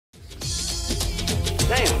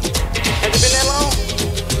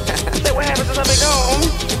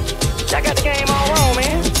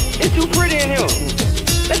too pretty in here.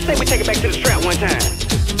 Let's say we take it back to the strap one time.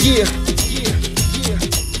 Yeah.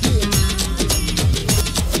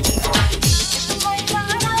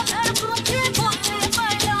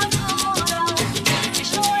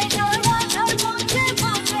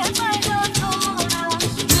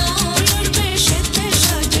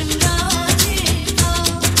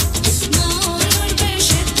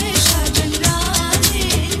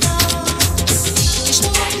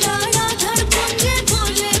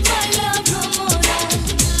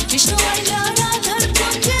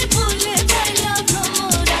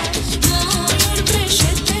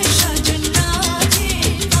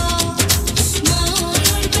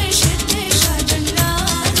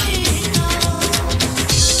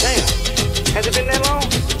 Has it been that long?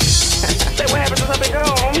 Say what happened since I've been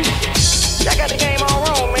gone? Y'all got the game all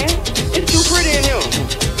wrong, man. It's too pretty in here.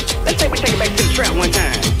 Let's say we take it back to the trap one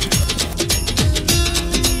time.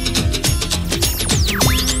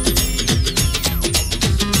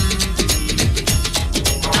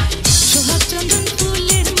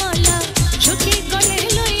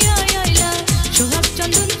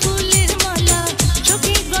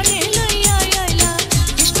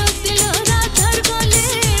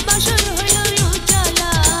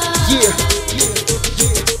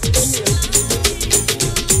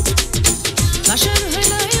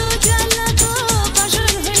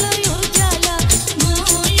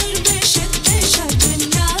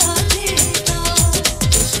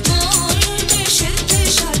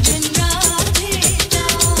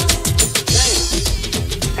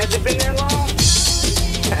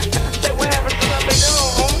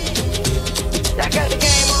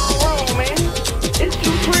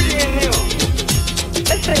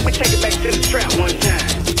 We take it back to the trap one time.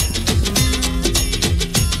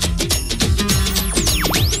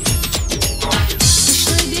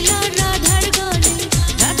 Krishno dila Radhar gole,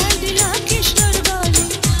 Radhar dila Krishno gole.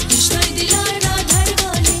 Krishno dila Radhar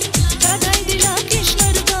gole, Radhar dila Krishno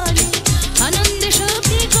gole. Anande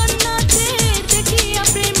shokhi konnate dekhiya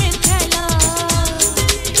premer khela.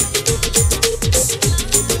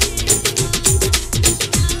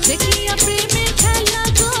 Dekhiya premer khela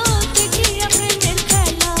go, dekhiya premer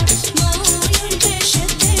khela.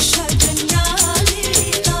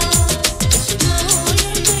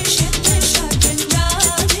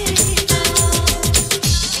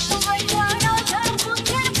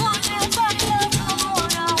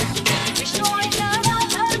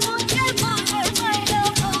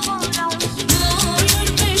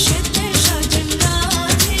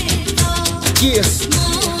 Yeah.